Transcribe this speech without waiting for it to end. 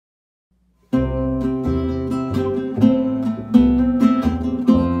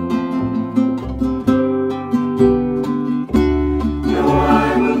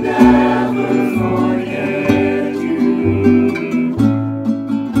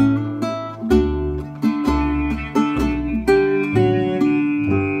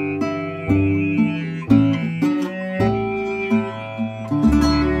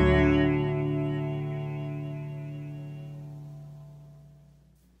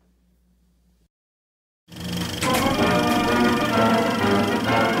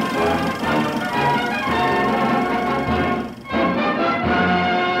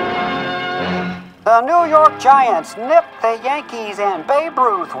The New York Giants nipped the Yankees and Babe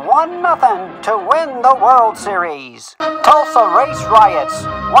Ruth 1-0 to win the World Series. Tulsa race riots,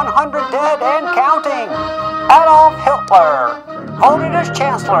 100 dead and counting. Adolf Hitler, voted as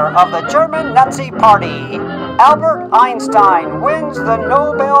Chancellor of the German Nazi Party. Albert Einstein wins the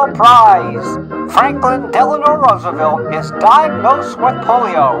Nobel Prize. Franklin Delano Roosevelt is diagnosed with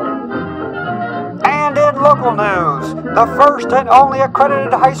polio. And in local news, the first and only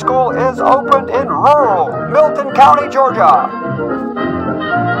accredited high school is opened in rural Milton County, Georgia.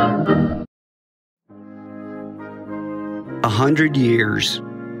 100 years.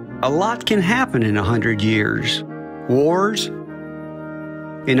 A lot can happen in 100 years. Wars,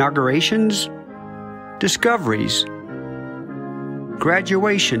 inaugurations, discoveries,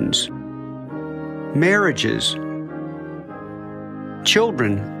 graduations, marriages,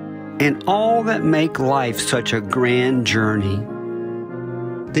 children, and all that make life such a grand journey.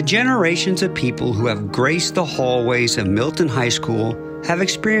 The generations of people who have graced the hallways of Milton High School have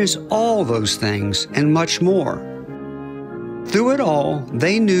experienced all those things and much more. Through it all,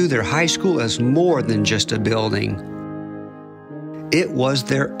 they knew their high school as more than just a building. It was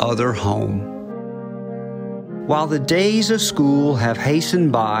their other home. While the days of school have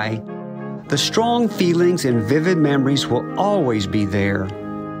hastened by, the strong feelings and vivid memories will always be there.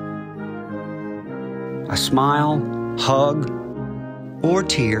 A smile, hug, or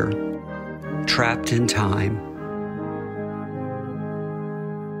tear trapped in time.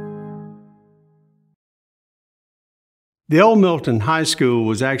 The old Milton High School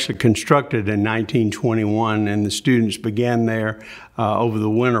was actually constructed in 1921, and the students began there over the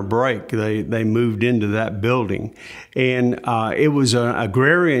winter break. They moved into that building. And it was an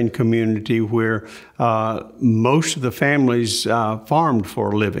agrarian community where most of the families farmed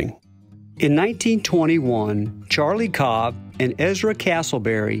for a living. In 1921, Charlie Cobb and Ezra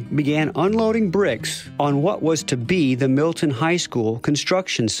Castleberry began unloading bricks on what was to be the Milton High School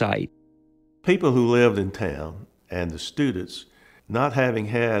construction site. People who lived in town and the students, not having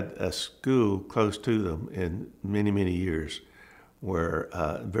had a school close to them in many, many years, were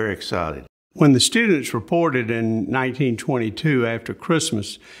very excited. When the students reported in 1922 after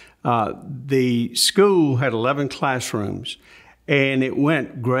Christmas, the school had 11 classrooms, and it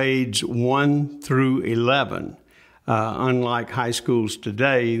went grades 1 through 11. Unlike high schools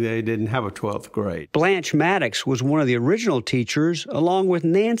today, they didn't have a 12th grade. Blanche Maddox was one of the original teachers, along with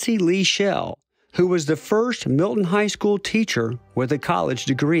Nancy Lee Shell, who was the first Milton High School teacher with a college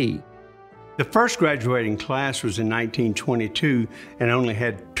degree. The first graduating class was in 1922 and only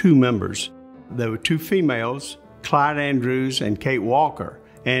had 2 members. There were 2 females, Clyde Andrews and Kate Walker,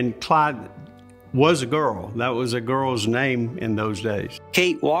 and Clyde was a girl. That was a girl's name in those days.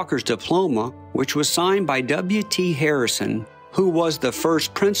 Kate Walker's diploma, which was signed by W.T. Harrison, who was the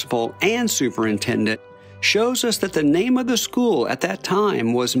first principal and superintendent, shows us that the name of the school at that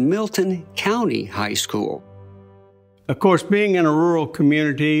time was Milton County High School. Of course, being in a rural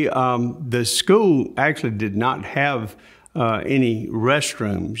community, the school actually did not have any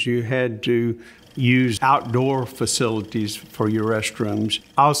restrooms. You had to use outdoor facilities for your restrooms.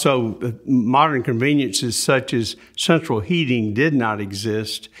 Also, modern conveniences such as central heating did not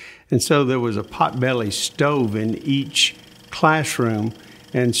exist, and so there was a potbelly stove in each classroom,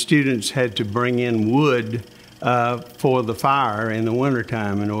 and students had to bring in wood for the fire in the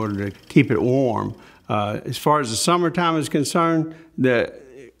wintertime in order to keep it warm. As far as the summertime is concerned,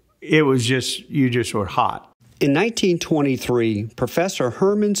 it was you just were hot. In 1923, Professor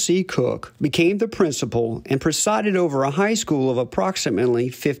Herman C. Cook became the principal and presided over a high school of approximately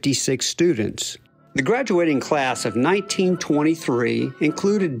 56 students. The graduating class of 1923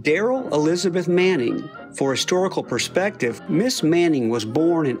 included Darrell Elizabeth Manning. For historical perspective, Miss Manning was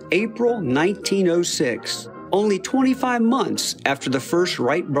born in April 1906, only 25 months after the first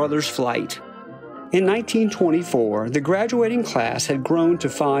Wright brothers' flight. In 1924, the graduating class had grown to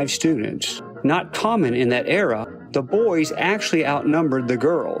 5 students. Not common in that era, the boys actually outnumbered the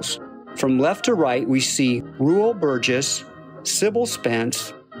girls. From left to right, we see Ruel Burgess, Sybil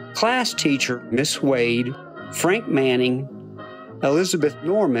Spence, class teacher Miss Wade, Frank Manning, Elizabeth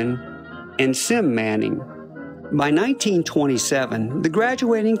Norman, and Sim Manning. By 1927, the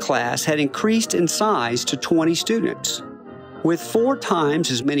graduating class had increased in size to 20 students, with 4 times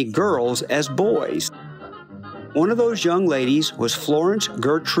as many girls as boys. One of those young ladies was Florence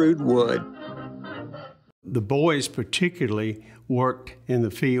Gertrude Wood. The boys particularly worked in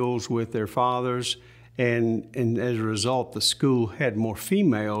the fields with their fathers, and as a result, the school had more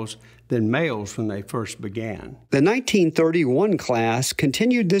females than males when they first began. The 1931 class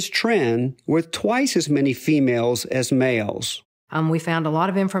continued this trend with twice as many females as males. We found a lot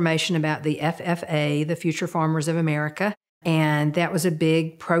of information about the FFA, the Future Farmers of America, and that was a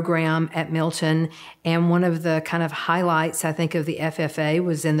big program at Milton. And one of the kind of highlights, I think, of the FFA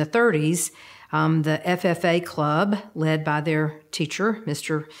was in the 30s. The FFA club, led by their teacher,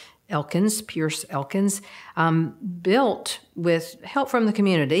 Mr. Elkins, Pierce Elkins, built, with help from the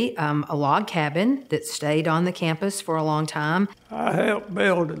community, a log cabin that stayed on the campus for a long time. I helped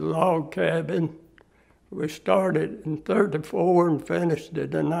build a log cabin. We started in 34 and finished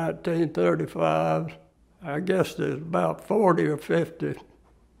it in 1935. I guess there's about 40 or 50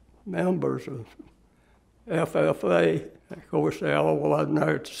 members of FFA. Of course, they all wasn't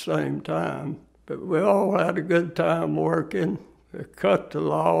there at the same time. But we all had a good time working. We cut the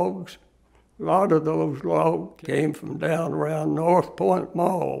logs. A lot of those logs came from down around North Point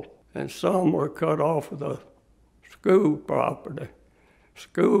Mall, and some were cut off of the school property.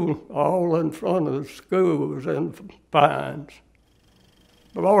 School, all in front of the school was in pines.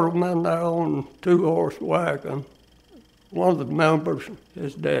 Brought them in there on a two-horse wagon. One of the members,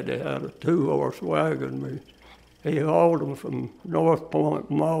 his daddy had a two-horse wagon. He hauled them from North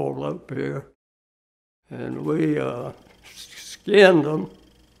Point Mall up here. And we skinned them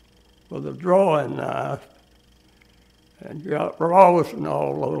with a drawing knife and got rosin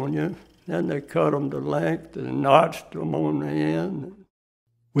all on you. Then they cut them to length and notched them on the end.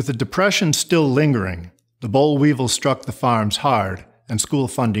 With the Depression still lingering, the boll weevil struck the farms hard and school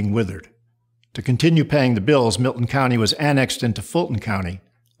funding withered. To continue paying the bills, Milton County was annexed into Fulton County,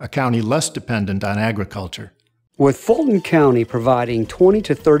 a county less dependent on agriculture. With Fulton County providing 20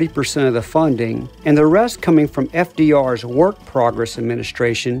 to 30% of the funding and the rest coming from FDR's Work Progress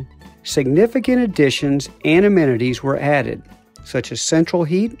Administration, significant additions and amenities were added, such as central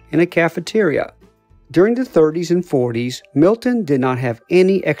heat and a cafeteria. During the 30s and 40s, Milton did not have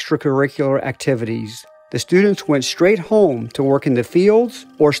any extracurricular activities. The students went straight home to work in the fields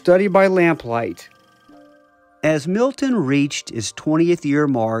or study by lamplight. As Milton reached its 20th year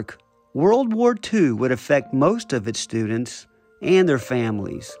mark, World War II would affect most of its students and their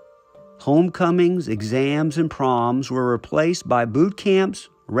families. Homecomings, exams, and proms were replaced by boot camps,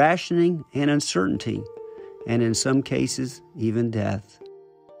 rationing, and uncertainty, and in some cases, even death.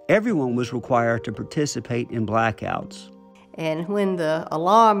 Everyone was required to participate in blackouts. And when the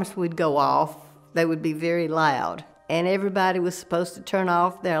alarms would go off, they would be very loud. And everybody was supposed to turn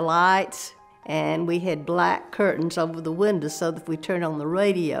off their lights, and we had black curtains over the windows so that if we turned on the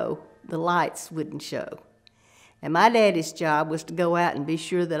radio, the lights wouldn't show. And my daddy's job was to go out and be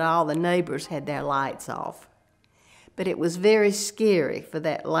sure that all the neighbors had their lights off. But it was very scary for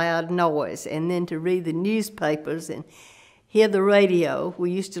that loud noise, and then to read the newspapers and hear the radio.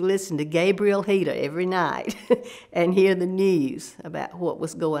 We used to listen to Gabriel Heater every night and hear the news about what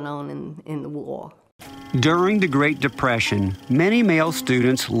was going on in the war. During the Great Depression, many male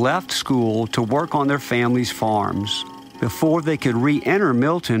students left school to work on their families' farms. Before they could re-enter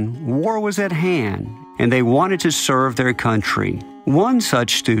Milton, war was at hand, and they wanted to serve their country. One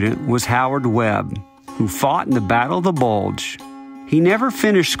such student was Howard Webb, who fought in the Battle of the Bulge. He never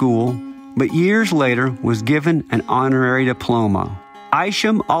finished school, but years later was given an honorary diploma.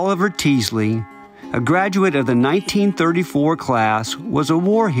 Isham Oliver Teasley, a graduate of the 1934 class, was a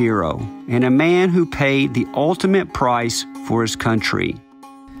war hero and a man who paid the ultimate price for his country.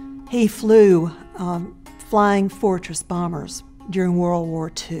 He flew Flying Fortress bombers during World War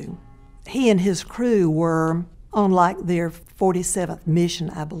II. He and his crew were on like their 47th mission,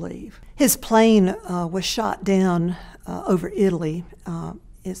 I believe. His plane was shot down over Italy.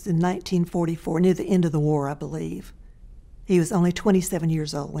 It's in 1944, near the end of the war, I believe. He was only 27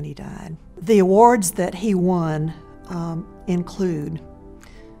 years old when he died. The awards that he won include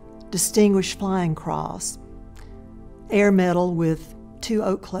Distinguished Flying Cross, Air Medal with 2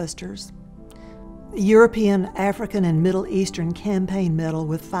 oak clusters, European, African, and Middle Eastern Campaign Medal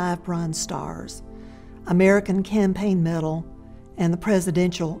with 5 bronze stars, American Campaign Medal, and the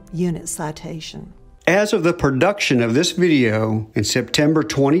Presidential Unit Citation. As of the production of this video in September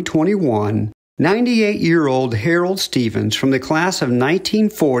 2021, 98-year-old Harold Stevens from the class of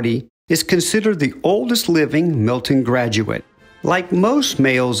 1940 is considered the oldest living Milton graduate. Like most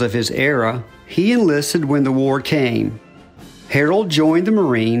males of his era, he enlisted when the war came. Harold joined the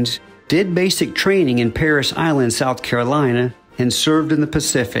Marines, did basic training in Parris Island, South Carolina, and served in the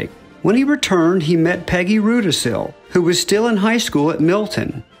Pacific. When he returned, he met Peggy Rudisill, who was still in high school at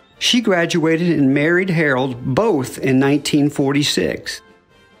Milton. She graduated and married Harold both in 1946.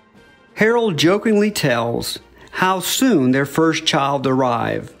 Harold jokingly tells how soon their first child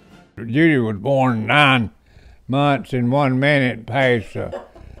arrived. Judy was born 9 months and 1 minute past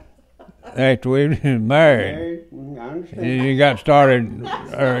after we was married. You got started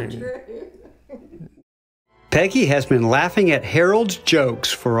early. Peggy has been laughing at Harold's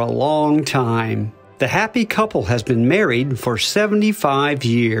jokes for a long time. The happy couple has been married for 75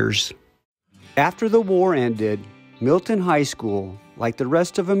 years. After the war ended, Milton High School, like the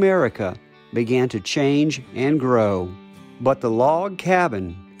rest of America, began to change and grow. But the log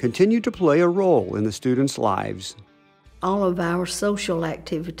cabin continued to play a role in the students' lives. All of our social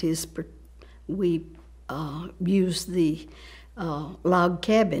activities, we used the log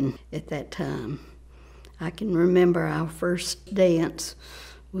cabin at that time. I can remember our first dance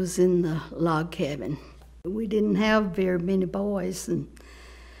was in the log cabin. We didn't have very many boys, and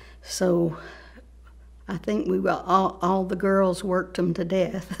so I think we were all the girls worked them to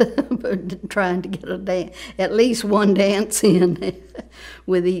death, trying to get at least one dance in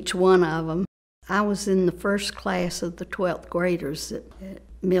with each one of them. I was in the first class of the 12th graders at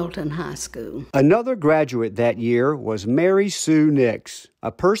Milton High School. Another graduate that year was Mary Sue Nix,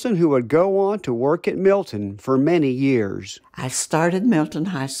 a person who would go on to work at Milton for many years. I started Milton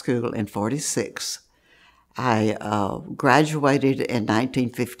High School in '46. I graduated in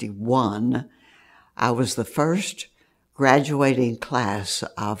 1951. I was the first graduating class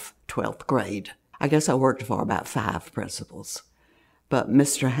of 12th grade. I guess I worked for about 5 principals. But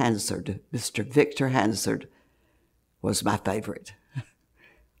Mr. Hansard, Mr. Victor Hansard, was my favorite,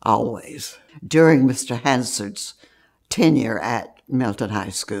 always. During Mr. Hansard's tenure at Milton High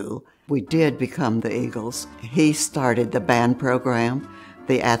School, we did become the Eagles. He started the band program,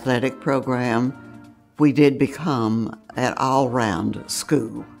 the athletic program. We did become an all-round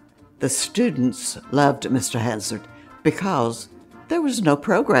school. The students loved Mr. Hansard because there was no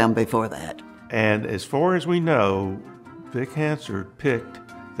program before that. And as far as we know, Vic Hansard picked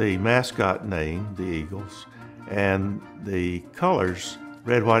the mascot name, the Eagles, and the colors,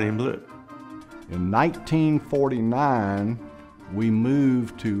 red, white, and blue. In 1949, we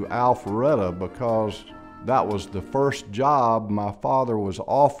moved to Alpharetta because that was the first job my father was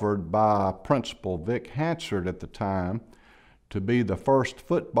offered by Principal Vic Hansard at the time, to be the first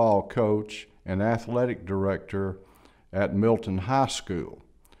football coach and athletic director at Milton High School.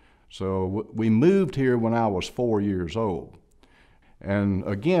 So we moved here when I was 4 years old. And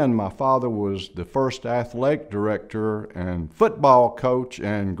again, my father was the first athletic director and football coach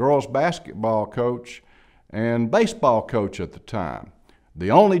and girls basketball coach and baseball coach at the time.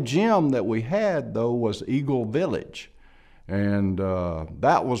 The only gym that we had, though, was Eagle Village. And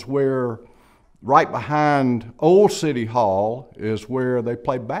that was where, right behind Old City Hall, is where they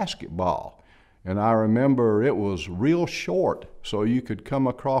played basketball. And I remember it was real short, so you could come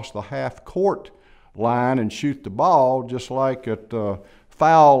across the half-court line and shoot the ball just like at the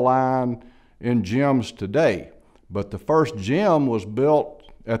foul line in gyms today. But the first gym was built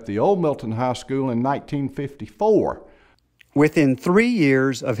at the old Milton High School in 1954. Within 3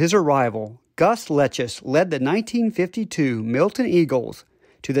 years of his arrival, Gus Letchis led the 1952 Milton Eagles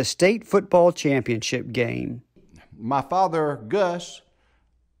to the state football championship game. My father, Gus,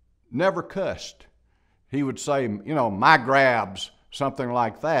 never cussed. He would say, you know, my grabs, something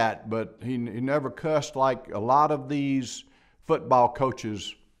like that, but he never cussed like a lot of these football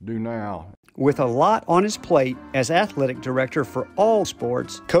coaches do now. With a lot on his plate as athletic director for all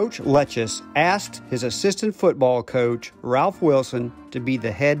sports, Coach Letchis asked his assistant football coach, Ralph Wilson, to be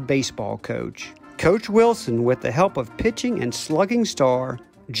the head baseball coach. Coach Wilson, with the help of pitching and slugging star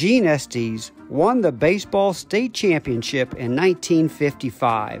Gene Estes, won the baseball state championship in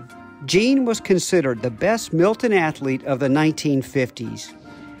 1955. Gene was considered the best Milton athlete of the 1950s.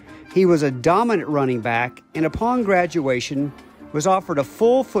 He was a dominant running back, and upon graduation was offered a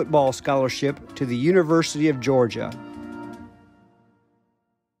full football scholarship to the University of Georgia.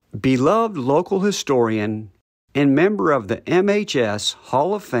 Beloved local historian and member of the MHS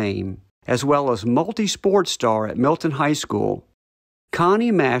Hall of Fame, as well as multi-sport star at Milton High School,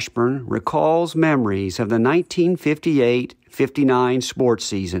 Connie Mashburn recalls memories of the 1958-59 sports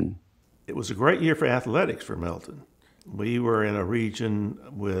season. It was a great year for athletics for Milton. We were in a region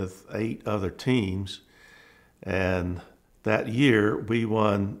with 8 other teams, and that year we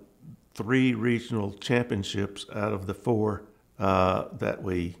won 3 regional championships out of the 4 that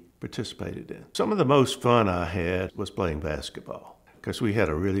we participated in. Some of the most fun I had was playing basketball because we had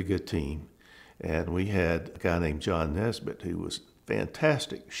a really good team, and we had a guy named John Nesbitt who was a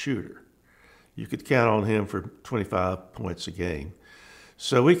fantastic shooter. You could count on him for 25 points a game.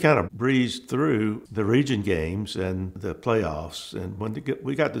 So we kind of breezed through the region games and the playoffs, and when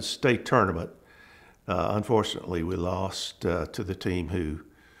we got to the state tournament, unfortunately we lost to the team who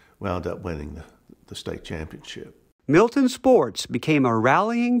wound up winning the state championship. Milton sports became a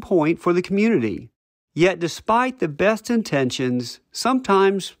rallying point for the community. Yet despite the best intentions,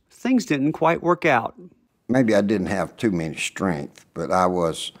 sometimes things didn't quite work out. Maybe I didn't have too much strength, but I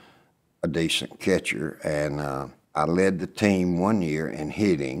was a decent catcher, and I led the team one year in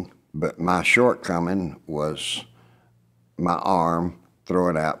hitting, but my shortcoming was my arm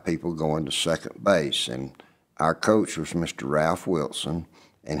throwing out people going to second base. And our coach was Mr. Ralph Wilson,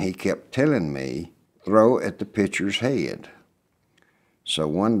 and he kept telling me, throw at the pitcher's head. So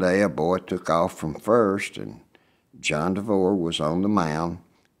one day a boy took off from first, and John DeVore was on the mound,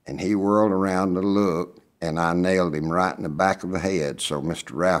 and he whirled around to look, and I nailed him right in the back of the head, so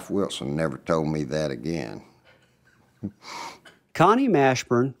Mr. Ralph Wilson never told me that again. Connie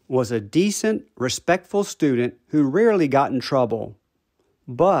Mashburn was a decent, respectful student who rarely got in trouble.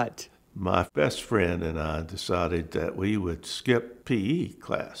 But my best friend and I decided that we would skip PE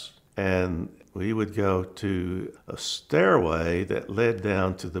class, and we would go to a stairway that led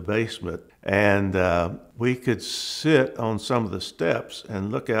down to the basement, and we could sit on some of the steps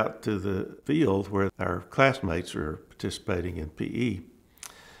and look out to the field where our classmates were participating in PE.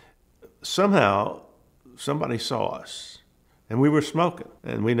 Somehow, somebody saw us, and we were smoking,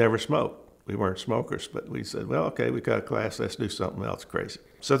 and we never smoked. We weren't smokers, but we said, well, okay, we got a class, let's do something else crazy.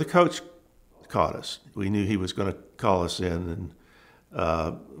 So the coach caught us. We knew he was going to call us in, and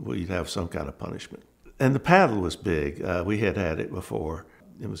we'd have some kind of punishment. And the paddle was big. We had had it before.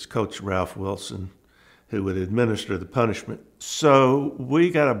 It was Coach Ralph Wilson who would administer the punishment. So we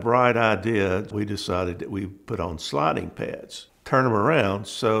got a bright idea. We decided that we put on sliding pads, turn them around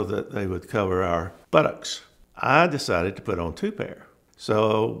so that they would cover our buttocks. I decided to put on 2 pair.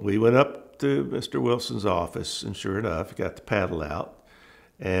 So we went up to Mr. Wilson's office, and sure enough, he got the paddle out.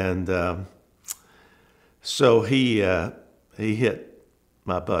 And so he hit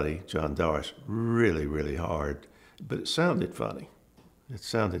my buddy, John Doris, really, really hard, but it sounded funny. It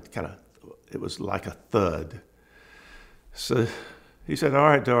sounded it was like a thud. So he said, all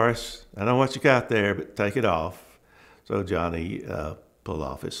right, Doris, I know what you got there, but take it off. So Johnny pulled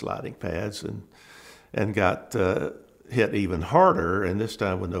off his sliding pads and got hit even harder, and this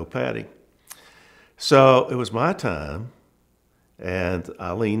time with no padding. So it was my time, and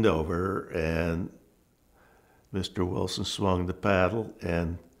I leaned over, and Mr. Wilson swung the paddle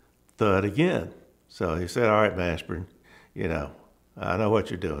and thud again. So he said, all right, Mashburn, I know what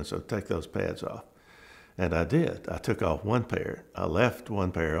you're doing, so take those pads off. And I did. I took off 1 pair. I left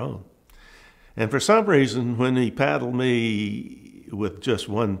 1 pair on. And for some reason, when he paddled me with just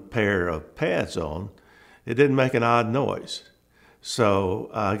 1 pair of pads on, it didn't make an odd noise. So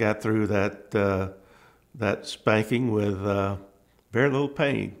I got through that spanking with very little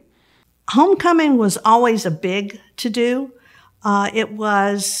pain. Homecoming was always a big to-do. It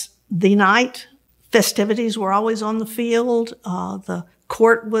was the night. Festivities were always on the field. The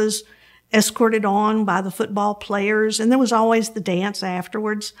court was escorted on by the football players, and there was always the dance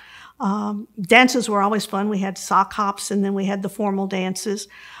afterwards. Dances were always fun. We had sock hops, and then we had the formal dances.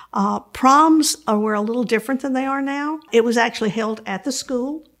 Proms were a little different than they are now. It was actually held at the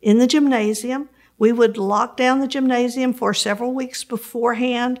school, in the gymnasium. We would lock down the gymnasium for several weeks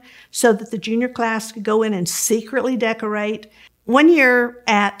beforehand so that the junior class could go in and secretly decorate. One year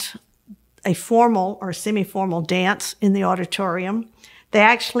at a formal or semi-formal dance in the auditorium, they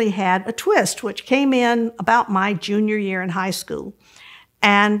actually had a twist, which came in about my junior year in high school.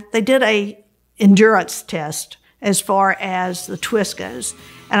 And they did a endurance test as far as the twist goes.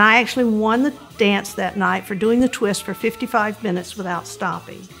 And I actually won the dance that night for doing the twist for 55 minutes without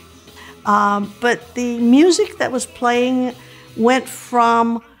stopping. But the music that was playing went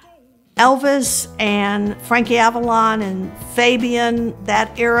from Elvis and Frankie Avalon and Fabian,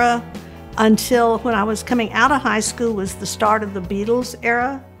 that era, until when I was coming out of high school was the start of the Beatles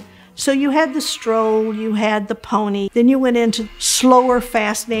era. So you had the stroll, you had the pony, then you went into slower,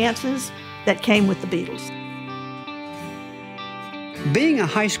 fast dances that came with the Beatles. Being a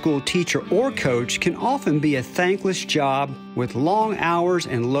high school teacher or coach can often be a thankless job with long hours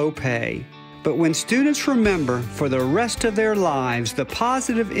and low pay. But when students remember for the rest of their lives the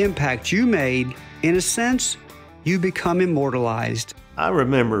positive impact you made, in a sense, you become immortalized. I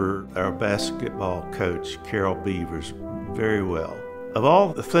remember our basketball coach, Carol Beavers, very well. Of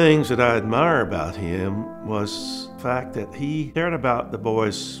all the things that I admire about him was the fact that he cared about the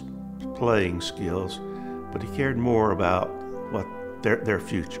boys' playing skills, but he cared more about what their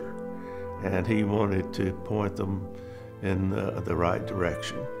future. And he wanted to point them in the right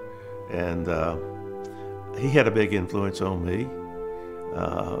direction. And he had a big influence on me,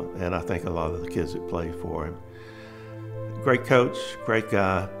 and I think a lot of the kids that played for him. Great coach, great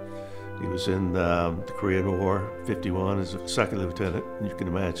guy, He was in the Korean War, 51 as a second lieutenant. You can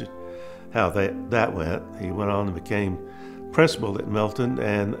imagine how that went. He went on and became principal at Milton,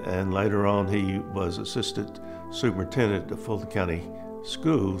 and later on he was assistant superintendent of Fulton County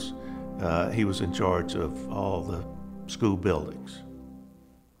Schools. He was in charge of all the school buildings.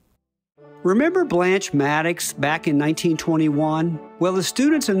 Remember Blanche Maddox back in 1921? Well, the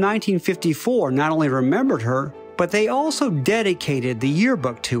students of 1954 not only remembered her, but they also dedicated the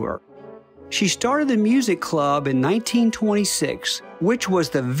yearbook to her. She started the music club in 1926, which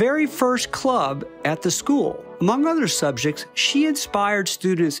was the very first club at the school. Among other subjects, she inspired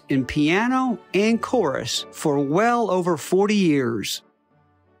students in piano and chorus for well over 40 years.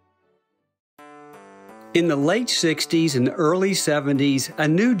 In the late 60s and early 70s, a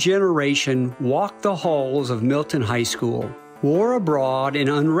new generation walked the halls of Milton High School. War abroad and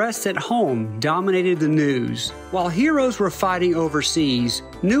unrest at home dominated the news. While heroes were fighting overseas,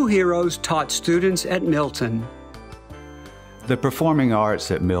 new heroes taught students at Milton. The performing arts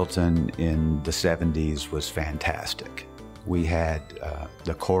at Milton in the 70s was fantastic. We had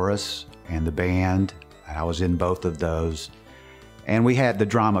the chorus and the band. I was in both of those. And we had the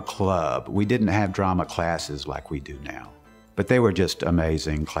drama club. We didn't have drama classes like we do now, but they were just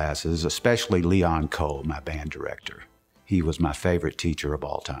amazing classes, especially Leon Cole, my band director. He was my favorite teacher of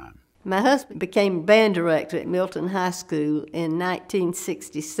all time. My husband became band director at Milton High School in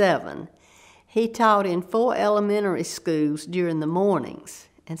 1967. He taught in 4 elementary schools during the mornings,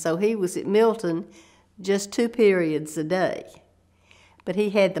 and so he was at Milton just 2 periods a day. But he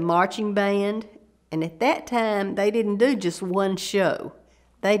had the marching band, and at that time they didn't do just one show.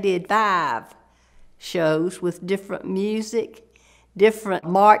 They did 5 shows with different music, different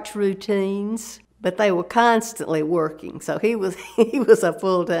march routines, but they were constantly working. So he was a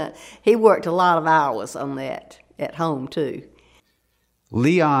full-time. He worked a lot of hours on that at home too.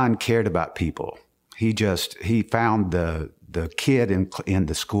 Leon cared about people. He found the kid in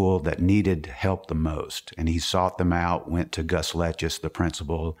the school that needed help the most, and he sought them out, went to Gus Letchis, the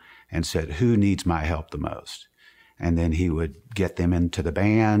principal, and said, who needs my help the most? And then he would get them into the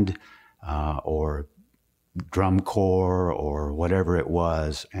band or drum corps or whatever it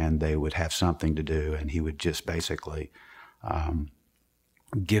was, and they would have something to do, and he would just basically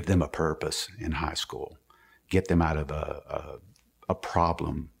give them a purpose in high school, get them out of a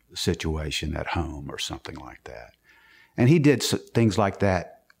problem situation at home or something like that. And he did things like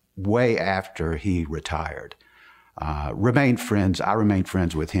that way after he retired. Remained friends. I remained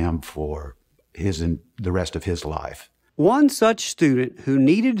friends with him for the rest of his life. One such student who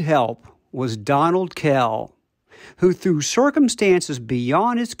needed help was Donald Kell, who through circumstances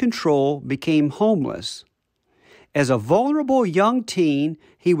beyond his control became homeless. As a vulnerable young teen,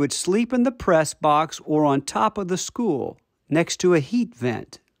 he would sleep in the press box or on top of the school, next to a heat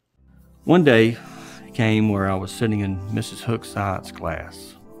vent. One day came where I was sitting in Mrs. Hook's science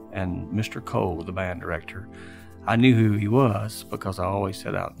class, and Mr. Cole, the band director, I knew who he was because I always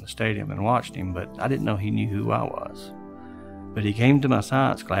sat out in the stadium and watched him, but I didn't know he knew who I was. But he came to my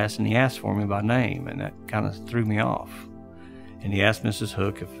science class and he asked for me by name, and that kind of threw me off. And he asked Mrs.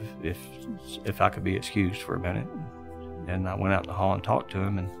 Hook if I could be excused for a minute. And I went out in the hall and talked to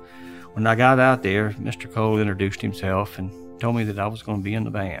him, and when I got out there, Mr. Cole introduced himself and told me that I was going to be in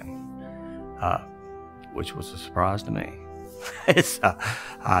the band, which was a surprise to me. I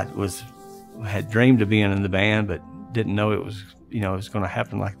had dreamed of being in the band, but didn't know it was going to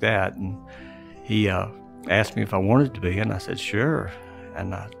happen like that. And he asked me if I wanted to be, and I said sure.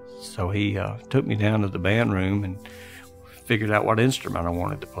 And so he took me down to the band room and figured out what instrument I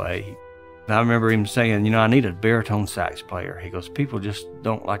wanted to play. And I remember him saying, I need a baritone sax player. He goes, people just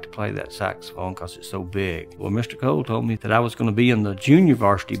don't like to play that saxophone because it's so big. Well, Mr. Cole told me that I was going to be in the junior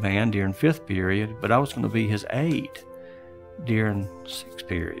varsity band during 5th period, but I was going to be his aide during 6th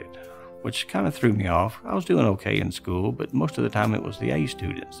period, which kind of threw me off. I was doing okay in school, but most of the time it was the A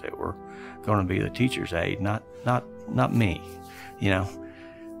students that were going to be the teacher's aide, not me,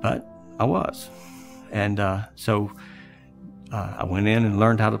 but I was. And so I went in and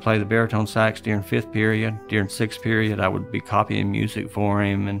learned how to play the baritone sax during 5th period. During 6th period, I would be copying music for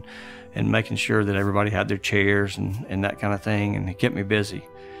him and making sure that everybody had their chairs and that kind of thing, and he kept me busy.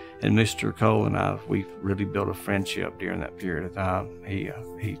 And Mr. Cole and I, we really built a friendship during that period of time. He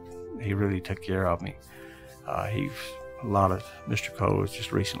really took care of me. Mr. Cole has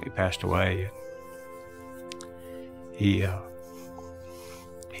just recently passed away. He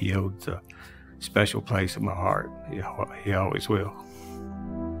holds a special place in my heart. He always will.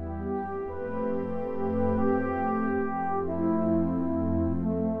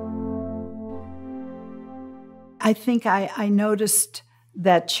 I think I noticed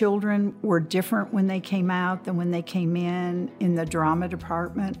that children were different when they came out than when they came in the drama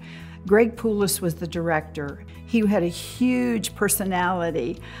department. Greg Poulos was the director. He had a huge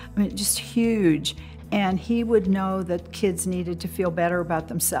personality, I mean, just huge. And he would know that kids needed to feel better about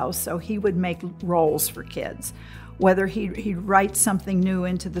themselves, so he would make roles for kids. Whether he'd write something new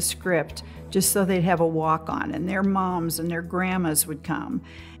into the script just so they'd have a walk-on, and their moms and their grandmas would come.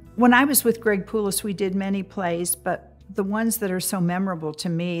 When I was with Greg Poulos, we did many plays, but the ones that are so memorable to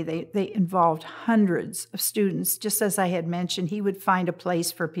me, they involved hundreds of students. Just as I had mentioned, he would find a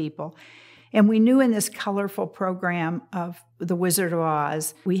place for people. And we knew in this colorful program of The Wizard of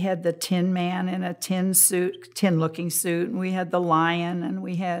Oz, we had the Tin Man in a tin-looking suit, and we had the lion, and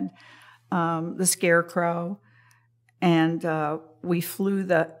we had the Scarecrow, and we flew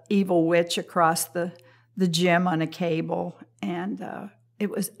the evil witch across the gym on a cable, and it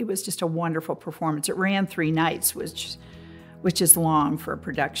was just a wonderful performance. It ran 3 nights, which is long for a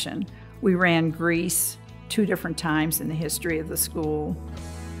production. We ran Grease 2 different times in the history of the school.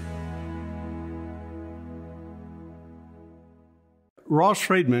 Ross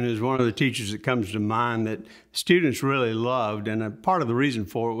Friedman is one of the teachers that comes to mind that students really loved, and a part of the reason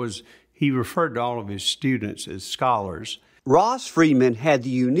for it was he referred to all of his students as scholars. Ross Friedman had the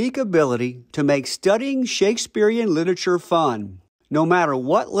unique ability to make studying Shakespearean literature fun, no matter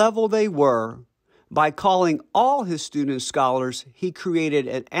what level they were. By calling all his students scholars, he created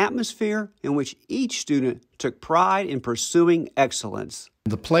an atmosphere in which each student took pride in pursuing excellence.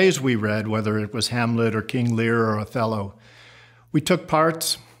 The plays we read, whether it was Hamlet or King Lear or Othello, we took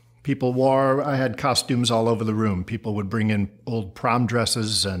parts. People wore, I had costumes all over the room. People would bring in old prom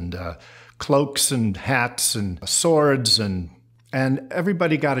dresses and cloaks and hats and swords, and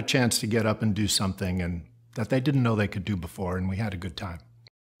everybody got a chance to get up and do something and that they didn't know they could do before, and we had a good time.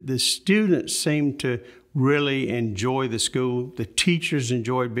 The students seemed to really enjoy the school. The teachers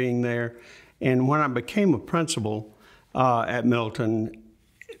enjoyed being there. And when I became a principal at Milton,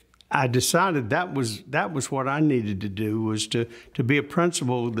 I decided that was what I needed to do, was to be a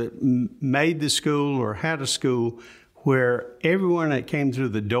principal that made the school or had a school where everyone that came through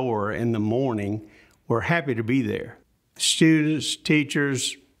the door in the morning were happy to be there. Students,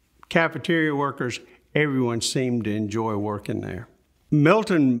 teachers, cafeteria workers, everyone seemed to enjoy working there.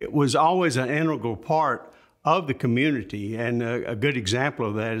 Milton was always an integral part of the community, and a good example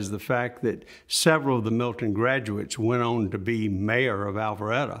of that is the fact that several of the Milton graduates went on to be mayor of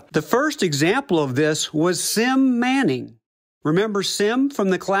Alpharetta. The first example of this was Sim Manning. Remember Sim from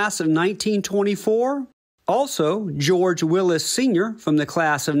the class of 1924? Also, George Willis Sr. from the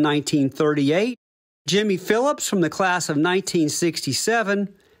class of 1938, Jimmy Phillips from the class of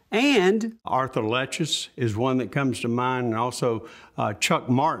 1967, and Arthur Letchis is one that comes to mind, and also Chuck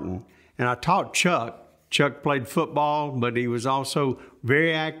Martin. And I taught Chuck. Chuck played football, but he was also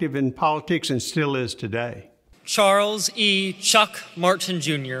very active in politics and still is today. Charles E. Chuck Martin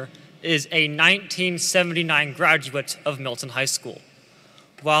Jr. is a 1979 graduate of Milton High School.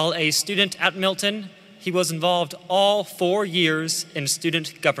 While a student at Milton, he was involved all 4 years in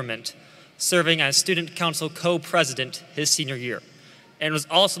student government, serving as student council co-president his senior year, and was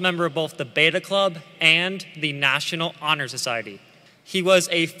also a member of both the Beta Club and the National Honor Society. He was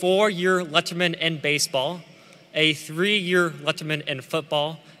a 4-year letterman in baseball, a 3-year letterman in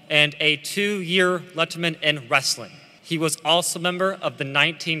football, and a 2-year letterman in wrestling. He was also a member of the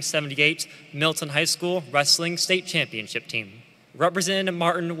 1978 Milton High School Wrestling State Championship team. Representative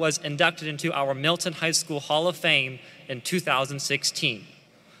Martin was inducted into our Milton High School Hall of Fame in 2016.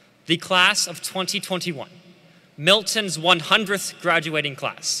 The class of 2021, Milton's 100th graduating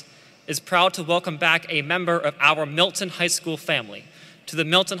class, is proud to welcome back a member of our Milton High School family to the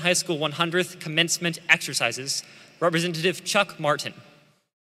Milton High School 100th commencement exercises, Representative Chuck Martin.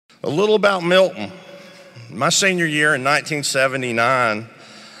 A little about Milton. My senior year in 1979,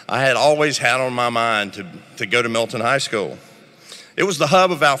 I had always had on my mind to go to Milton High School. It was the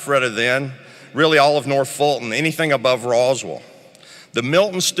hub of Alpharetta then, really all of North Fulton, anything above Roswell. The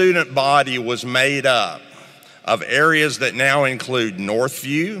Milton student body was made up of areas that now include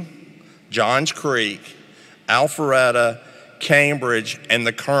Northview, Johns Creek, Alpharetta, Cambridge, and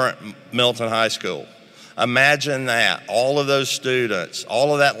the current Milton High School. Imagine that, all of those students,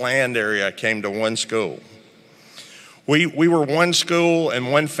 all of that land area came to one school. We were one school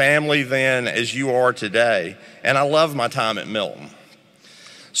and one family then as you are today, and I love my time at Milton.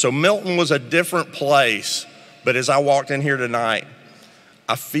 So Milton was a different place, but as I walked in here tonight,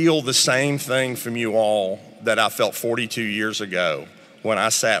 I feel the same thing from you all that I felt 42 years ago when I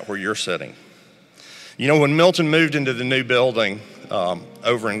sat where you're sitting. You know, when Milton moved into the new building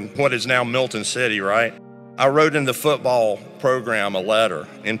over in what is now Milton City, right? I wrote in the football program a letter.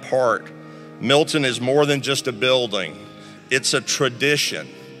 In part, Milton is more than just a building. It's a tradition,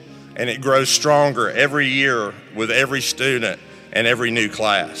 and it grows stronger every year with every student and every new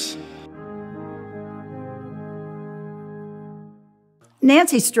class.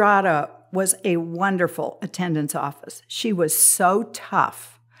 Nancy Strada was a wonderful attendance office. She was so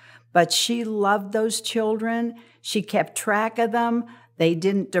tough, but she loved those children. She kept track of them. They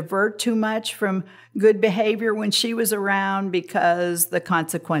didn't divert too much from good behavior when she was around because the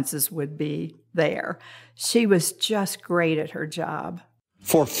consequences would be there. She was just great at her job.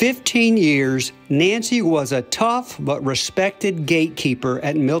 For 15 years, Nancy was a tough but respected gatekeeper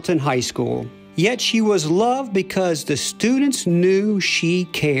at Milton High School. Yet she was loved because the students knew she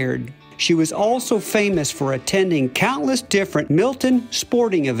cared. She was also famous for attending countless different Milton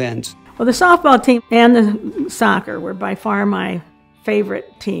sporting events. Well, the softball team and the soccer were by far my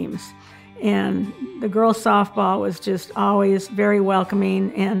favorite teams. And the girls' softball was just always very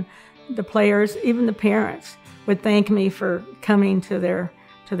welcoming, and the players, even the parents, would thank me for coming to their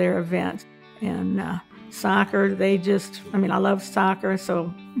events. And soccer, I love soccer,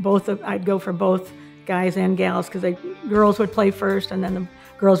 so I'd go for both guys and gals, because the girls would play first, and then the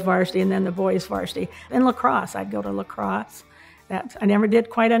girls varsity, and then the boys varsity. And lacrosse, I'd go to lacrosse. I never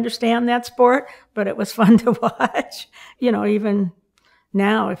did quite understand that sport, but it was fun to watch. Even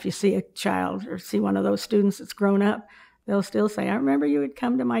now, if you see a child or see one of those students that's grown up, they'll still say, I remember you would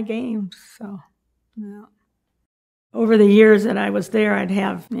come to my games. So, yeah. Over the years that I was there, I'd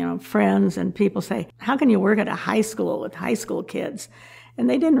have, friends and people say, how can you work at a high school with high school kids? And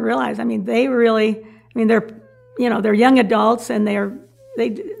they didn't realize, they're young adults, and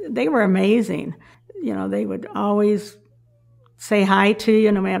they were amazing. They would always say hi to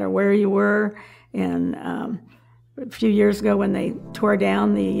you no matter where you were. And a few years ago, when they tore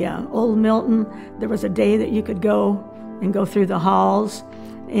down the old Milton, there was a day that you could go through the halls.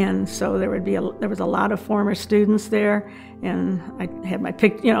 And so there was a lot of former students there, and I had my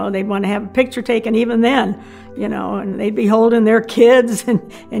they'd want to have a picture taken even then, and they'd be holding their kids,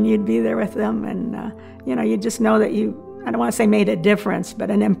 and you'd be there with them, and you just know that I don't want to say made a difference,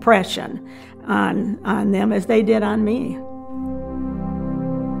 but an impression on them as they did on me.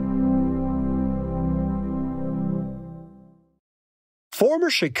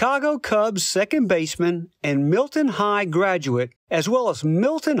 Former Chicago Cubs second baseman and Milton High graduate, as well as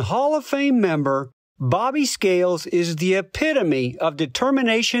Milton Hall of Fame member, Bobby Scales is the epitome of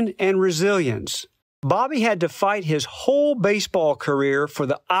determination and resilience. Bobby had to fight his whole baseball career for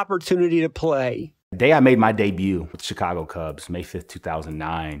the opportunity to play. The day I made my debut with the Chicago Cubs, May 5th,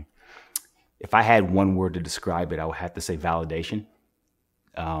 2009, if I had one word to describe it, I would have to say validation.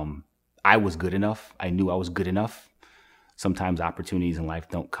 I was good enough. I knew I was good enough. Sometimes opportunities in life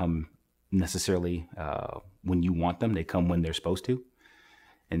don't come necessarily when you want them. They come when they're supposed to.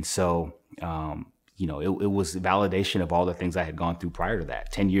 And so, it was validation of all the things I had gone through prior to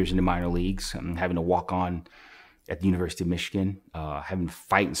that. 10 years in the minor leagues, having to walk on at the University of Michigan, having to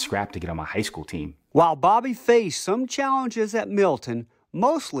fight and scrap to get on my high school team. While Bobby faced some challenges at Milton,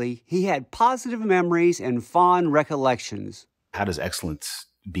 mostly he had positive memories and fond recollections. How does excellence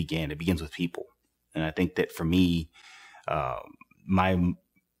begin? It begins with people. And I think that for me, my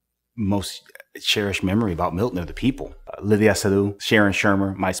most cherished memory about Milton are the people. Lidia Sadu, Sharon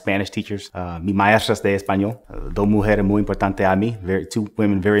Shermer, my Spanish teachers, mi maestras de español, dos mujeres muy importantes a mí, two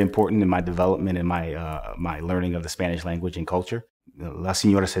women very important in my development and my learning of the Spanish language and culture. La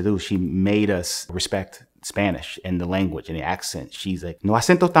Señora Sadu, she made us respect Spanish and the language and the accent. She's like, no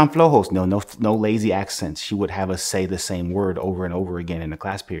acentos tan flojos, no lazy accents. She would have us say the same word over and over again in the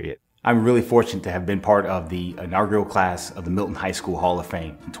class period. I'm really fortunate to have been part of the inaugural class of the Milton High School Hall of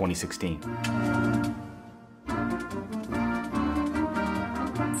Fame in 2016.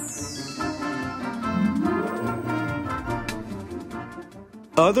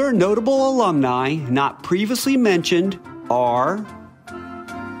 Other notable alumni not previously mentioned are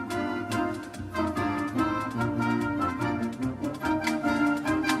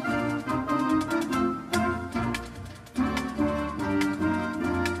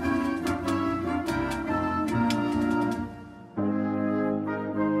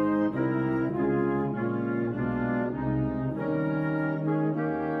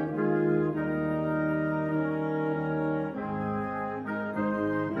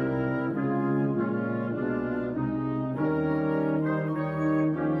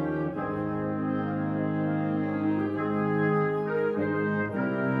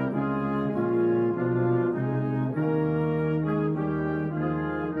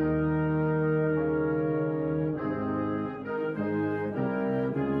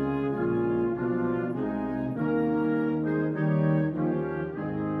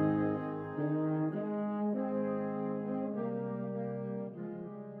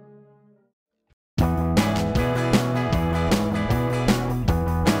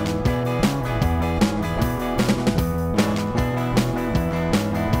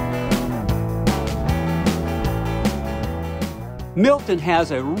Milton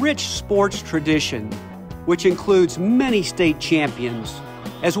has a rich sports tradition, which includes many state champions,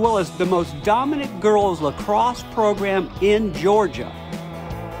 as well as the most dominant girls lacrosse program in Georgia.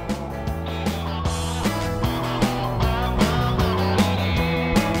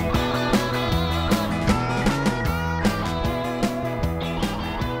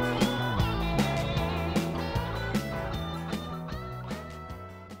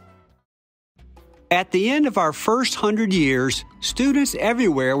 At the end of our first 100 years, students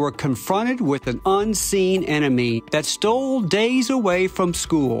everywhere were confronted with an unseen enemy that stole days away from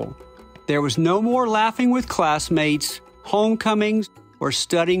school. There was no more laughing with classmates, homecomings, or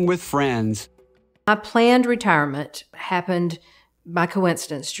studying with friends. My planned retirement happened by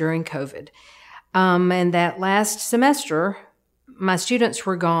coincidence during COVID. And that last semester, my students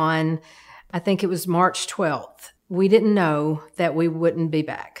were gone. I think it was March 12th. We didn't know that we wouldn't be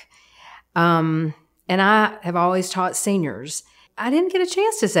back. And I have always taught seniors. I didn't get a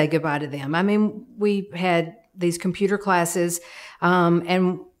chance to say goodbye to them. I mean, we had these computer classes,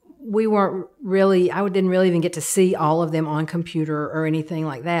 and we weren't really, I didn't really even get to see all of them on computer or anything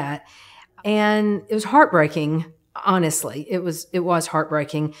like that. And it was heartbreaking, honestly. It was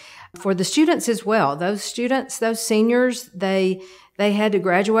heartbreaking for the students as well. Those students, those seniors, they had to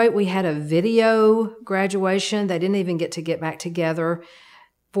graduate. We had a video graduation. They didn't even get to get back together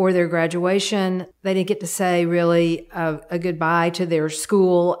for their graduation. They didn't get to say really a goodbye to their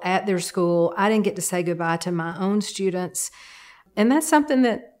school, at their school. I didn't get to say goodbye to my own students. And that's something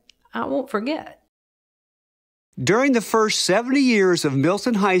that I won't forget. During the first 70 years of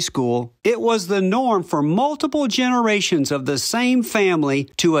Milton High School, it was the norm for multiple generations of the same family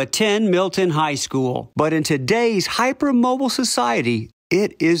to attend Milton High School. But in today's hypermobile society,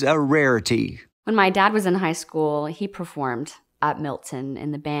 it is a rarity. When my dad was in high school, he performed at Milton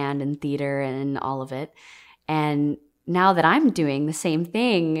in the band and theater and all of it. And now that I'm doing the same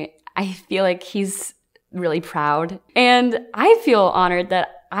thing, I feel like he's really proud. And I feel honored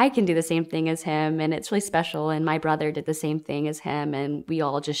that I can do the same thing as him, and it's really special. And my brother did the same thing as him, and we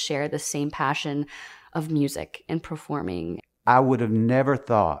all just share the same passion of music and performing. I would have never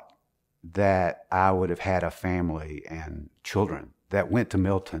thought that I would have had a family and children that went to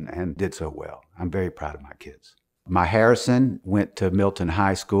Milton and did so well. I'm very proud of my kids. My Harrison went to Milton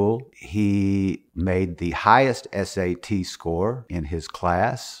High School. He made the highest SAT score in his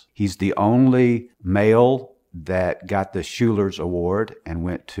class. He's the only male that got the Schuler's Award and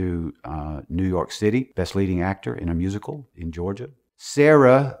went to New York City, Best Leading Actor in a Musical in Georgia.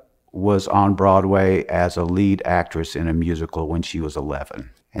 Sarah was on Broadway as a lead actress in a musical when she was 11.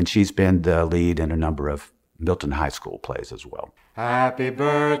 And she's been the lead in a number of Milton High School plays as well. Happy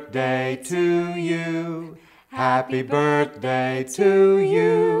birthday to you. Happy birthday to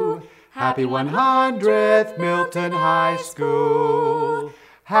you. Happy 100th Milton High School.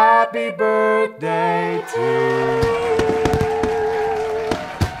 Happy birthday to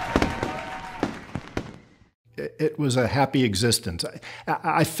you. It was a happy existence.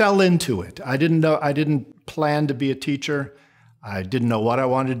 I fell into it. I didn't plan to be a teacher. I didn't know what I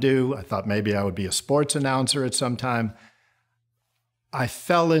wanted to do. I thought maybe I would be a sports announcer at some time. I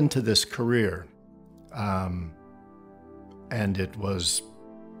fell into this career. And it was,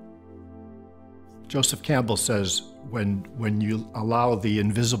 Joseph Campbell says, when you allow the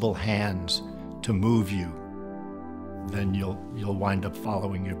invisible hands to move you, then you'll wind up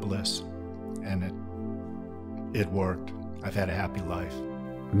following your bliss. And it worked. I've had a happy life.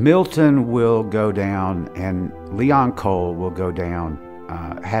 Milton will go down, and Leon Cole will go down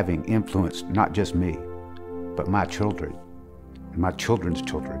having influenced not just me, but my children, and my children's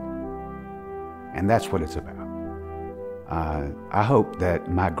children. And that's what it's about. I hope that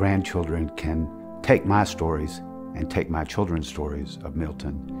my grandchildren can take my stories and take my children's stories of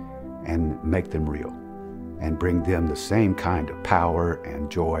Milton and make them real and bring them the same kind of power and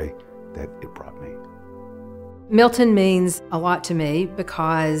joy that it brought me. Milton means a lot to me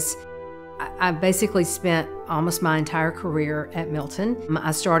because I basically spent almost my entire career at Milton.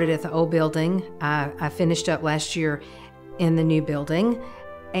 I started at the old building. I finished up last year in the new building,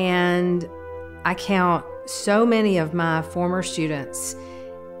 and I count so many of my former students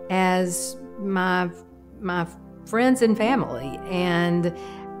as my friends and family, and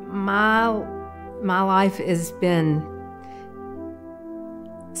my life has been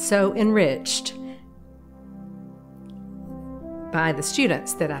so enriched by the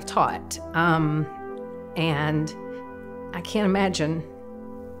students that I've taught, and I can't imagine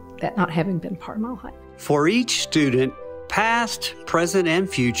that not having been part of my life. For each student, past, present, and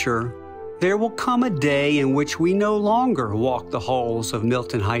future, there will come a day in which we no longer walk the halls of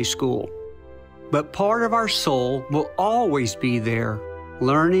Milton High School. but part of our soul will always be there,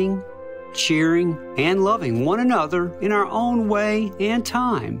 learning, cheering, and loving one another in our own way and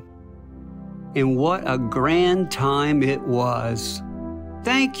time. And what a grand time it was.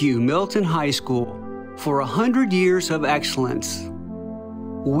 Thank you, Milton High School, for 100 years of excellence.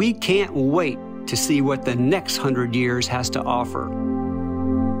 We can't wait to see what the next 100 years has to offer.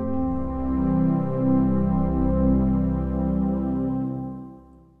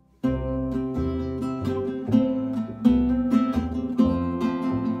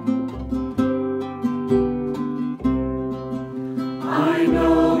 I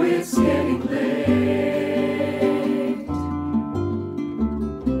know it's getting late.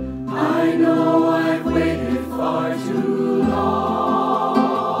 I know I've waited far too long.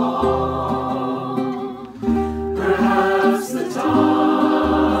 Perhaps the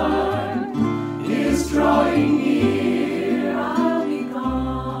time is drawing near. I'll be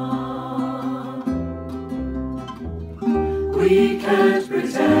gone. We can't